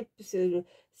pardonnez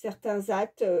certains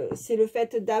actes, c'est le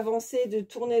fait d'avancer, de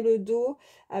tourner le dos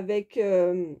avec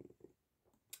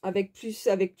plus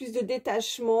de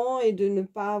détachement et de ne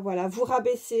pas, voilà, vous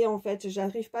rabaisser en fait.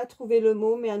 J'arrive pas à trouver le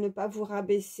mot, mais à ne pas vous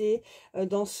rabaisser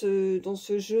dans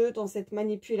ce jeu, dans cette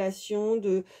manipulation,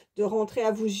 de rentrer à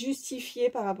vous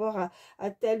justifier par rapport à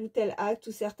tel ou tel acte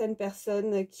ou certaines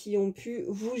personnes qui ont pu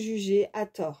vous juger à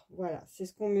tort. Voilà, c'est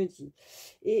ce qu'on me dit.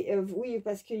 Et oui,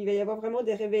 parce qu'il va y avoir vraiment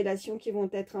des révélations qui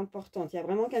vont être importantes. Il y a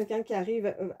vraiment quelqu'un qui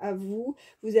arrive à vous.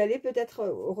 Vous allez peut-être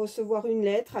recevoir une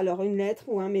lettre, alors une lettre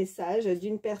ou un message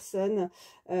d'une personne.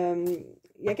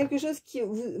 Il y a quelque chose qui...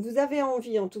 Vous avez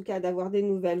envie en tout cas d'avoir des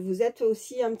nouvelles. Vous êtes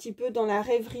aussi un petit peu dans la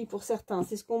rêverie pour certains.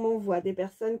 C'est ce qu'on m'envoie. Des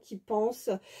personnes qui pensent,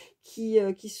 qui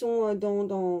sont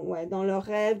dans leur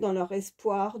rêve, dans leur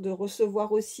espoir de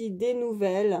recevoir aussi des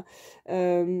nouvelles.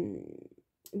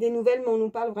 Des nouvelles, mais on nous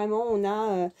parle vraiment, on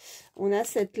a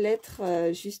cette lettre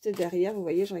juste derrière, vous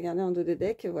voyez, je regardais en dos de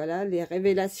deck, voilà, les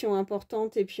révélations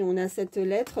importantes, et puis on a cette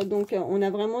lettre, donc on a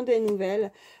vraiment des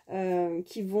nouvelles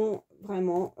qui vont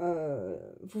vraiment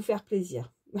vous faire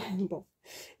plaisir. Bon,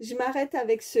 je m'arrête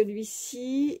avec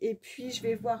celui-ci, et puis je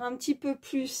vais voir un petit peu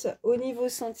plus au niveau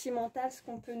sentimental ce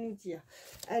qu'on peut nous dire.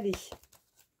 Allez.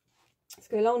 Parce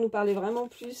que là, on nous parlait vraiment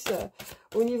plus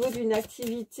au niveau d'une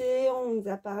activité. On nous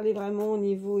a parlé vraiment au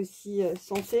niveau aussi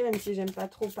santé, même si j'aime pas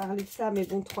trop parler de ça. Mais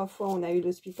bon, 3 fois, on a eu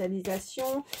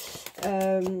l'hospitalisation.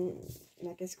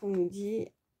 Qu'est-ce qu'on nous dit?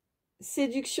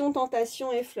 Séduction,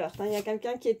 tentation et flirt. Hein. Il y a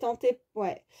quelqu'un qui est tenté.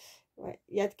 Ouais. Ouais.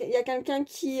 Il y a quelqu'un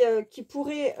qui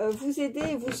pourrait vous aider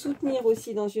et vous soutenir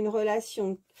aussi dans une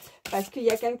relation. Parce qu'il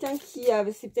y a quelqu'un qui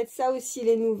c'est peut-être ça aussi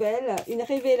les nouvelles, une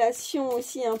révélation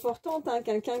aussi importante, hein,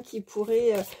 quelqu'un qui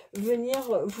pourrait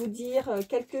venir vous dire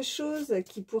quelque chose,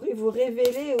 qui pourrait vous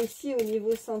révéler aussi au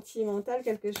niveau sentimental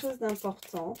quelque chose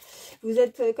d'important. Vous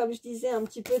êtes, comme je disais, un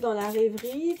petit peu dans la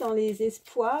rêverie, dans les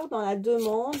espoirs, dans la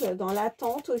demande, dans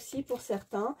l'attente aussi pour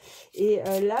certains. Et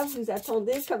là, vous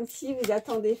attendez comme si vous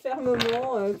attendez fermement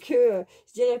que,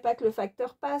 je dirais pas que le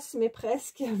facteur passe, mais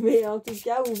presque, mais en tout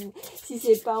cas, si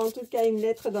c'est pas en tout cas une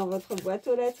lettre dans votre boîte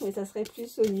aux lettres, mais ça serait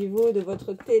plus au niveau de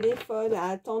votre téléphone à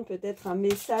attendre peut-être un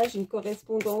message, une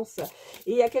correspondance.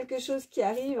 Et il y a quelque chose qui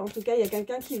arrive, en tout cas, il y a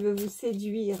quelqu'un qui veut vous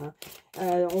séduire.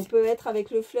 On peut être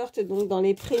avec le flirt, donc dans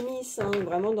les prémices, hein,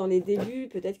 vraiment dans les débuts,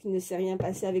 peut-être qu'il ne s'est rien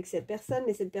passé avec cette personne,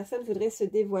 mais cette personne voudrait se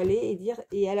dévoiler et dire,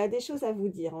 et elle a des choses à vous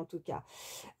dire en tout cas.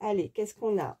 Allez, qu'est-ce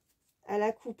qu'on a? À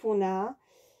la coupe, on a...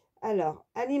 Alors,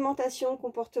 alimentation,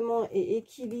 comportement et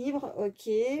équilibre, ok.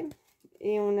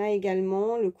 Et on a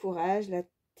également le courage, la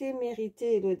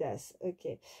témérité et l'audace, ok.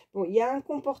 Bon, il y a un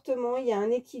comportement, il y a un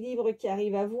équilibre qui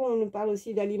arrive à vous. On nous parle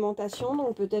aussi d'alimentation,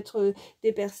 donc peut-être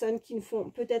des personnes qui ne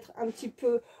font peut-être un petit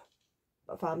peu,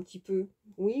 enfin un petit peu,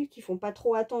 oui, qui font pas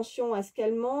trop attention à ce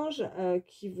qu'elles mangent,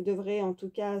 qui devraient en tout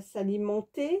cas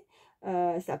s'alimenter.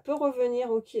 Ça peut revenir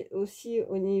aussi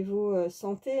au niveau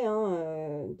santé,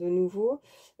 hein, de nouveau,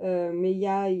 mais il y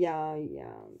a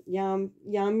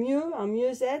un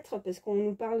mieux-être, parce qu'on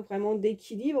nous parle vraiment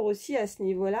d'équilibre aussi à ce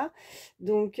niveau-là.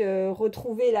 Donc,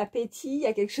 retrouver l'appétit, il y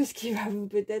a quelque chose qui va vous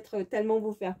peut-être tellement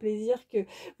vous faire plaisir que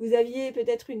vous aviez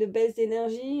peut-être une baisse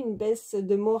d'énergie, une baisse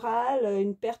de morale,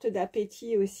 une perte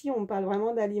d'appétit aussi. On parle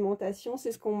vraiment d'alimentation,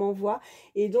 c'est ce qu'on m'envoie.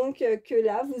 Et donc, que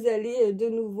là, vous allez de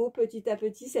nouveau, petit à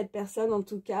petit, cette personne, en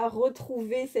tout cas,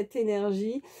 retrouver cette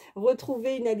énergie,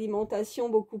 retrouver une alimentation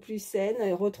beaucoup plus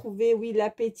saine, retrouver, oui,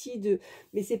 l'appétit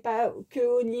mais c'est pas que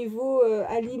au niveau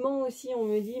aliment aussi, on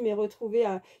me dit, mais retrouver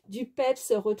du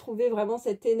peps, retrouver vraiment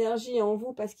cette énergie en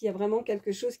vous, parce qu'il y a vraiment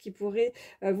quelque chose qui pourrait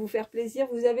vous faire plaisir.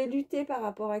 Vous avez lutté par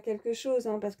rapport à quelque chose,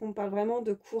 hein, parce qu'on parle vraiment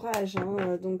de courage,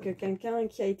 hein, donc quelqu'un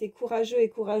qui a été courageux et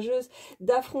courageuse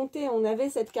d'affronter. On avait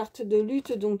cette carte de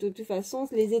lutte, donc de toute façon,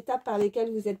 les étapes par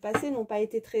lesquelles vous êtes passé n'ont pas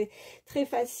été très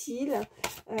faciles.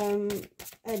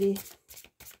 Allez,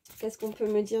 qu'est-ce qu'on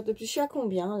peut me dire de plus? Je suis à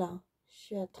combien là? Je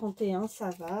suis à 31,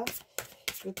 ça va.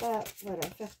 Je ne veux pas, voilà,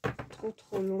 faire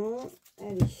trop long.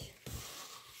 Allez.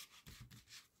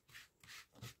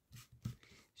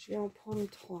 Je vais en prendre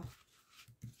 3.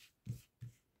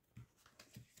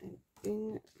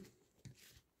 Une.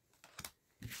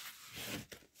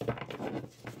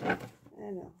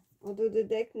 Alors, en dos de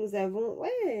deck, nous avons...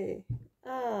 Ouais.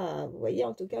 Ah, vous voyez,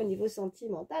 en tout cas, au niveau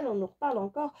sentimental, on nous reparle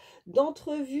encore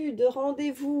d'entrevues, de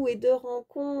rendez-vous et de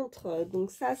rencontres.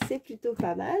 Donc ça, c'est plutôt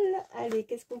pas mal. Allez,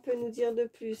 qu'est-ce qu'on peut nous dire de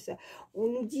plus? On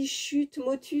nous dit chute,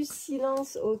 motus,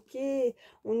 silence, ok.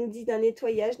 On nous dit d'un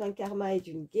nettoyage, d'un karma et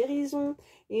d'une guérison.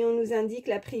 Et on nous indique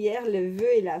la prière, le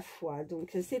vœu et la foi.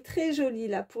 Donc c'est très joli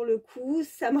là pour le coup.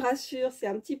 Ça me rassure, c'est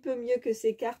un petit peu mieux que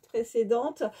ces cartes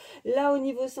précédentes. Là, au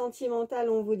niveau sentimental,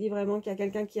 on vous dit vraiment qu'il y a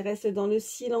quelqu'un qui reste dans le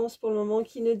silence pour le moment,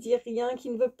 qui ne dit rien, qui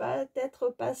ne veut peut-être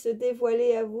pas se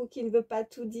dévoiler à vous, qui ne veut pas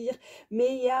tout dire,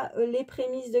 mais il y a les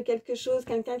prémices de quelque chose,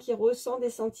 quelqu'un qui ressent des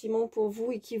sentiments pour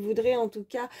vous et qui voudrait en tout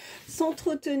cas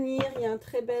s'entretenir. Il y a une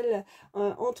très belle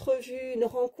entrevue, une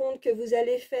rencontre que vous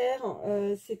allez faire,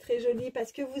 c'est très joli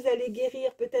parce que vous allez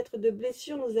guérir peut-être de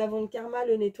blessures. Nous avons le karma,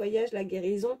 le nettoyage, la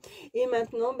guérison, et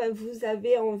maintenant vous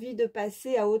avez envie de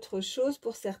passer à autre chose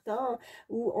pour certains,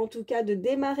 ou en tout cas de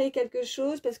démarrer quelque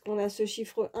chose, parce qu'on a ce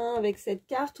chiffre 1 avec cette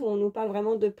carte où on nous parle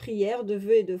vraiment de prière, de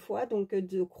vœux et de foi, donc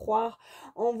de croire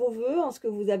en vos vœux, en ce que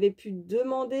vous avez pu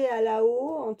demander à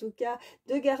là-haut, en tout cas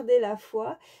de garder la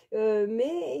foi,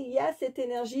 mais il y a cette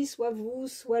énergie, soit vous,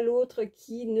 soit l'autre,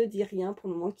 qui ne dit rien pour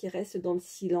le moment, qui reste dans le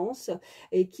silence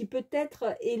et qui peut-être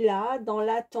est là, dans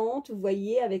l'attente, vous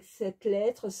voyez, avec cette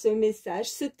lettre, ce message,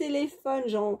 ce téléphone,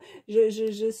 genre,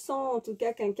 je sens en tout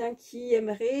cas quelqu'un qui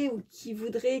aimerait ou qui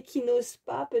voudrait, qui n'ose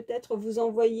pas peut-être vous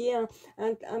envoyer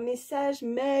un message,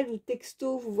 mail ou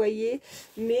texto, vous voyez,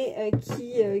 mais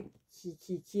qui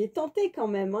est tenté quand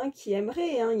même, hein, qui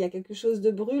aimerait, hein. Il y a quelque chose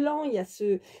de brûlant, il y a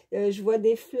je vois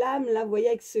des flammes là, vous voyez,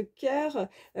 avec ce cœur,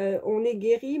 on est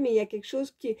guéri, mais il y a quelque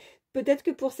chose qui est... Peut-être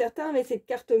que pour certains, avec cette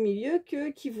carte au milieu,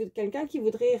 quelqu'un qui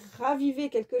voudrait raviver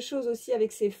quelque chose aussi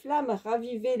avec ces flammes,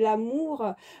 raviver l'amour.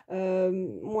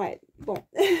 Ouais, Bon,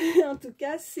 en tout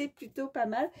cas, c'est plutôt pas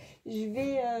mal. Je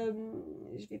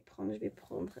vais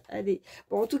prendre, allez.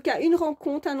 Bon, en tout cas, une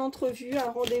rencontre, un entrevue,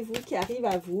 un rendez-vous qui arrive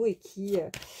à vous et qui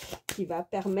va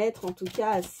permettre, en tout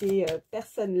cas, à ces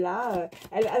personnes-là,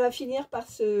 elle va finir par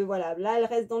voilà, là, elle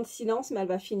reste dans le silence, mais elle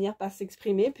va finir par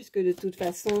s'exprimer, puisque de toute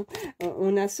façon,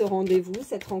 on a ce rendez-vous,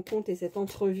 cette rencontre et cette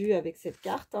entrevue avec cette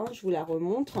carte, hein, je vous la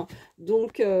remontre.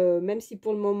 Donc, même si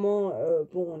pour le moment,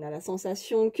 bon, on a la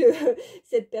sensation que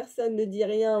cette personne ne dit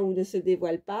rien ou ne se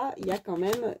dévoile pas, il y a quand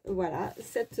même, voilà,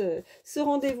 ce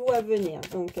rendez-vous à venir.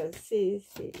 Donc, il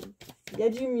y a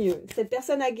du mieux. Cette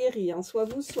personne a guéri, hein, soit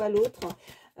vous, soit l'autre.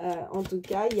 En tout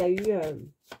cas, il y a eu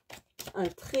un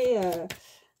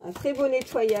très beau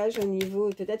nettoyage au niveau,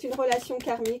 peut-être une relation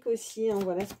karmique aussi, hein,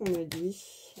 voilà ce qu'on me dit.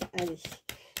 Allez.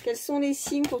 Quels sont les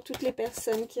signes pour toutes les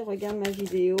personnes qui regardent ma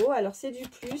vidéo? Alors, c'est du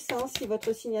plus. Hein, si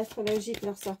votre signe astrologique ne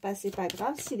ressort pas, c'est pas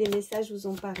grave. Si les messages vous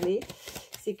ont parlé,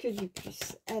 c'est que du plus.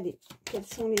 Allez, quels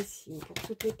sont les signes pour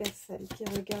toutes les personnes qui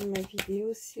regardent ma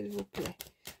vidéo, s'il vous plaît?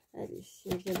 Allez, si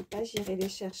elles ne viennent pas, j'irai les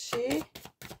chercher.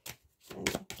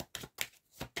 Allez.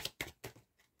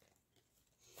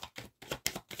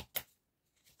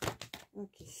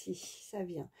 Ok, si, ça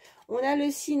vient. On a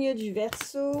le signe du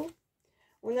Verseau.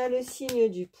 On a le signe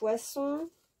du Poisson.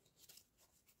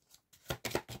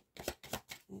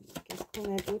 Qu'est-ce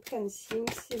qu'on a d'autre comme signe,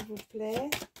 s'il vous plaît?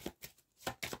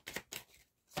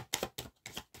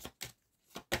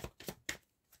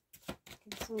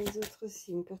 Quels sont les autres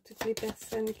signes pour toutes les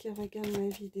personnes qui regardent ma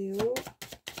vidéo?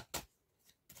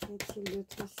 Y a-t-il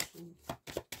d'autres signes?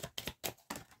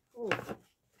 Oh.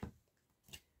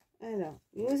 Alors,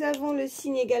 nous avons le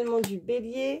signe également du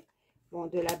Bélier. Bon,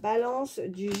 de la Balance,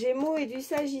 du Gémeaux et du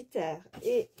Sagittaire.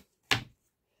 Et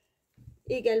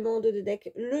également de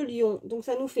deck, le Lion. Donc,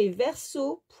 ça nous fait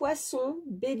Verseau, Poisson,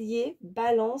 Bélier,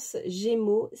 Balance,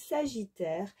 Gémeaux,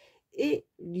 Sagittaire et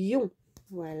Lion.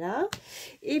 Voilà.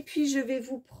 Et puis, je vais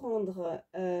vous prendre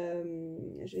un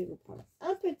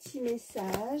petit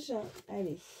message.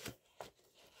 Allez.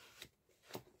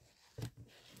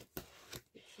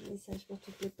 Petit message pour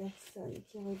toutes les personnes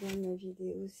qui regardent ma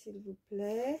vidéo, s'il vous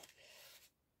plaît.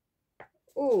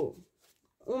 Oh,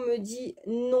 on me dit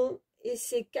non et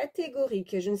c'est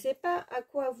catégorique. Je ne sais pas à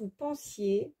quoi vous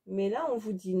pensiez, mais là, on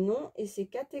vous dit non et c'est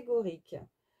catégorique.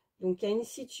 Donc, il y a une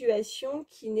situation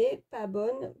qui n'est pas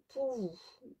bonne pour vous.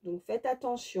 Donc, faites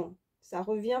attention. Ça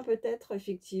revient peut-être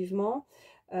effectivement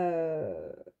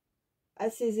à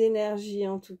ces énergies,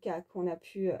 en tout cas, qu'on a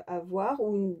pu avoir,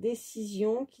 ou une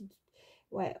décision qui...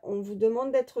 Ouais, on vous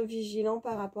demande d'être vigilant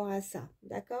par rapport à ça.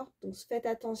 D'accord? Donc, faites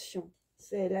attention.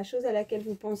 C'est la chose à laquelle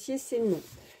vous pensiez, c'est non.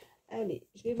 Allez,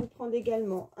 je vais vous prendre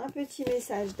également un petit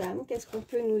message d'âme. Qu'est-ce qu'on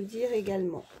peut nous dire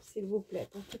également, s'il vous plaît,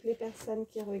 pour toutes les personnes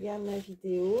qui regardent ma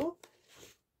vidéo?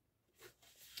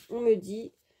 On me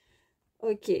dit,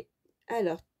 ok,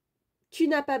 alors, tu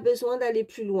n'as pas besoin d'aller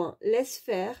plus loin. Laisse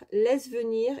faire, laisse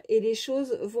venir et les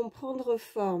choses vont prendre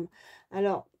forme.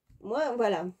 Alors, moi,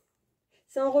 voilà.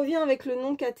 Ça en revient avec le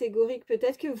non catégorique.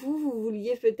 Peut-être que vous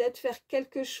vouliez peut-être faire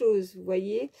quelque chose, vous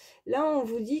voyez. Là, on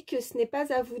vous dit que ce n'est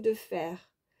pas à vous de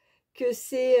faire. Que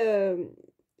c'est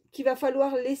qu'il va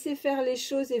falloir laisser faire les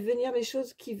choses et venir les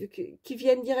choses qui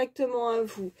viennent directement à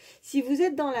vous. Si vous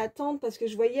êtes dans l'attente, parce que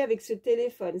je voyais avec ce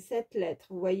téléphone, cette lettre,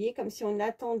 vous voyez, comme si on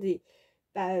attendait,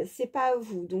 bah, c'est pas à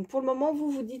vous. Donc, pour le moment,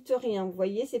 vous dites rien, vous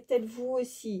voyez, c'est peut-être vous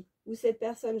aussi. Ou cette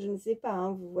personne, je ne sais pas,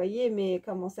 hein, vous voyez, mais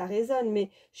comment ça résonne.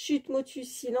 Mais chute, motus,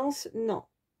 silence, non.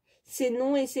 C'est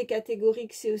non et c'est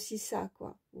catégorique, c'est aussi ça,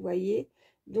 quoi. Vous voyez?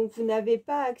 Donc, vous n'avez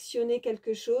pas actionné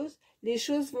quelque chose. Les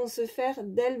choses vont se faire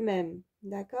d'elles-mêmes,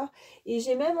 d'accord? Et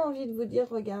j'ai même envie de vous dire,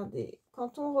 regardez,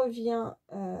 quand on revient...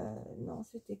 non,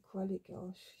 c'était quoi, les gars? Oh,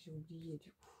 j'ai oublié,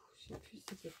 du coup. Je ne sais plus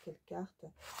c'était quelle carte.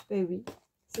 Ben oui,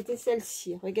 c'était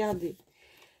celle-ci, regardez.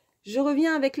 Je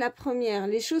reviens avec la première.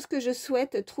 Les choses que je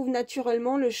souhaite trouvent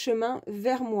naturellement le chemin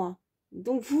vers moi.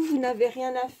 Donc vous n'avez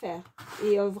rien à faire.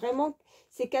 Et vraiment,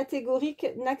 c'est catégorique,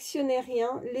 n'actionnez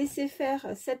rien, laissez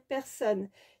faire cette personne.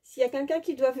 S'il y a quelqu'un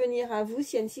qui doit venir à vous,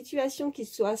 s'il y a une situation qui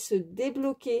doit se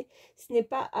débloquer, ce n'est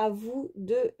pas à vous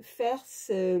de faire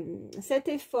cet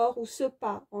effort ou ce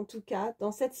pas, en tout cas,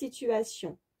 dans cette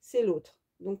situation. C'est l'autre.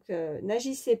 Donc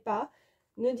n'agissez pas,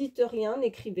 ne dites rien,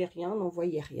 n'écrivez rien,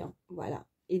 n'envoyez rien. Voilà.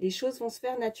 Et les choses vont se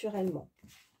faire naturellement.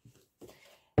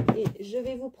 Et je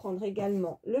vais vous prendre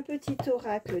également le petit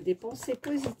oracle des pensées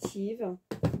positives.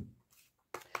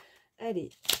 Allez,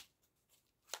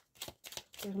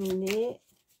 terminé.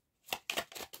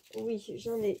 Oui,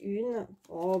 j'en ai une.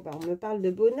 Oh, ben on me parle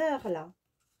de bonheur là.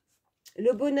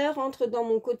 Le bonheur entre dans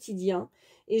mon quotidien.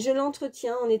 et je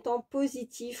l'entretiens en étant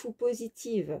positif ou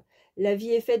positive. La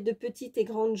vie est faite de petites et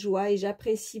grandes joies et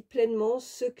j'apprécie pleinement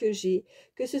ce que j'ai,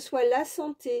 que ce soit la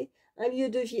santé, un lieu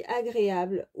de vie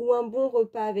agréable ou un bon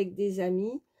repas avec des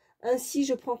amis. Ainsi,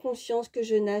 je prends conscience que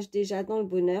je nage déjà dans le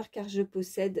bonheur car je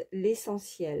possède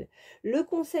l'essentiel. Le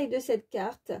conseil de cette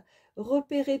carte,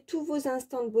 repérez tous vos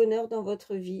instants de bonheur dans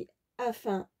votre vie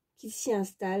afin qu'ils s'y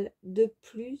installent de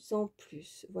plus en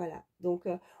plus. Voilà, donc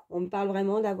on me parle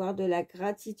vraiment d'avoir de la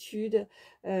gratitude,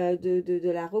 de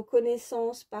la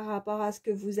reconnaissance par rapport à ce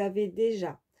que vous avez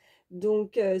déjà.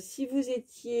 Donc, si vous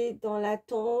étiez dans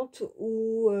l'attente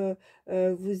ou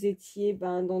vous étiez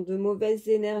dans de mauvaises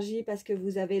énergies parce que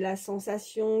vous avez la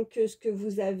sensation que ce que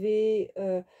vous avez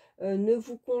ne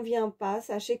vous convient pas,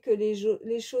 sachez que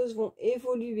les choses vont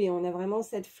évoluer. On a vraiment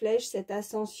cette flèche, cette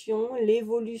ascension,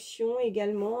 l'évolution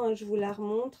également, hein, je vous la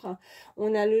remontre.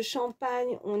 On a le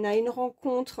champagne, on a une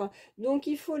rencontre. Donc,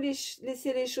 il faut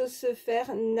laisser les choses se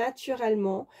faire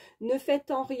naturellement. Ne faites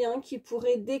en rien qui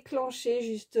pourrait déclencher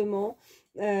justement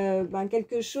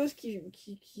quelque chose qui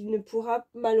ne pourra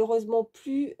malheureusement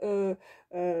plus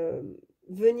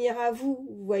venir à vous.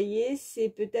 Vous voyez, c'est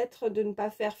peut-être de ne pas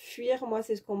faire fuir, moi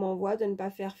c'est ce qu'on m'envoie, de ne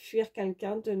pas faire fuir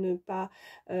quelqu'un, de ne pas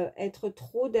être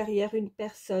trop derrière une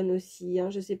personne aussi, hein.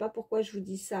 Je ne sais pas pourquoi je vous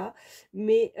dis ça,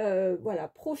 mais voilà,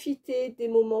 profitez des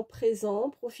moments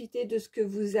présents, profitez de ce que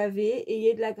vous avez,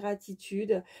 ayez de la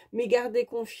gratitude, mais gardez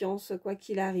confiance quoi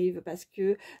qu'il arrive, parce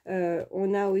que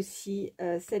on a aussi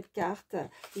cette carte,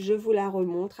 je vous la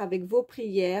remontre, avec vos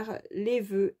prières, les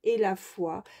vœux et la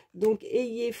foi. Donc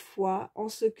ayez foi en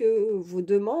ce que vous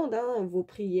demande, hein, vos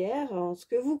prières, en ce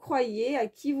que vous croyez, à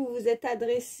qui vous vous êtes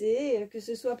adressé, que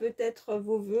ce soit peut-être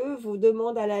vos vœux, vos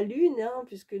demandes à la lune, hein,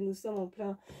 puisque nous sommes en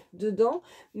plein dedans.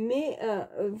 Mais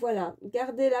voilà,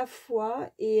 gardez la foi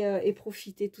et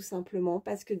profitez tout simplement,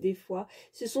 parce que des fois,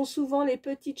 ce sont souvent les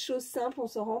petites choses simples, on ne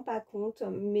s'en rend pas compte,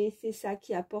 mais c'est ça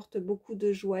qui apporte beaucoup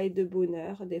de joie et de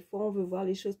bonheur. Des fois, on veut voir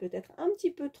les choses peut-être un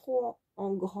petit peu trop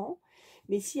en grand,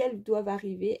 mais si elles doivent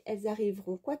arriver, elles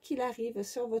arriveront quoi qu'il arrive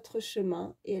sur votre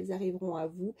chemin et elles arriveront à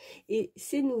vous. Et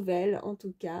ces nouvelles, en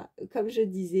tout cas, comme je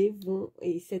disais,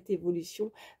 et cette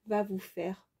évolution va vous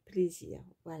faire plaisir.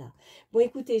 Voilà. Bon,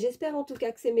 écoutez, j'espère en tout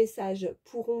cas que ces messages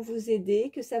pourront vous aider,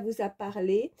 que ça vous a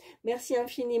parlé. Merci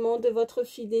infiniment de votre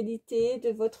fidélité,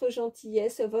 de votre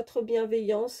gentillesse, votre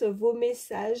bienveillance, vos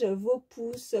messages, vos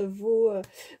pouces, vos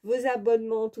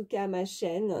abonnements en tout cas à ma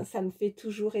chaîne. Ça me fait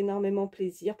toujours énormément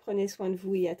plaisir. Prenez soin de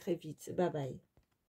vous et à très vite. Bye bye.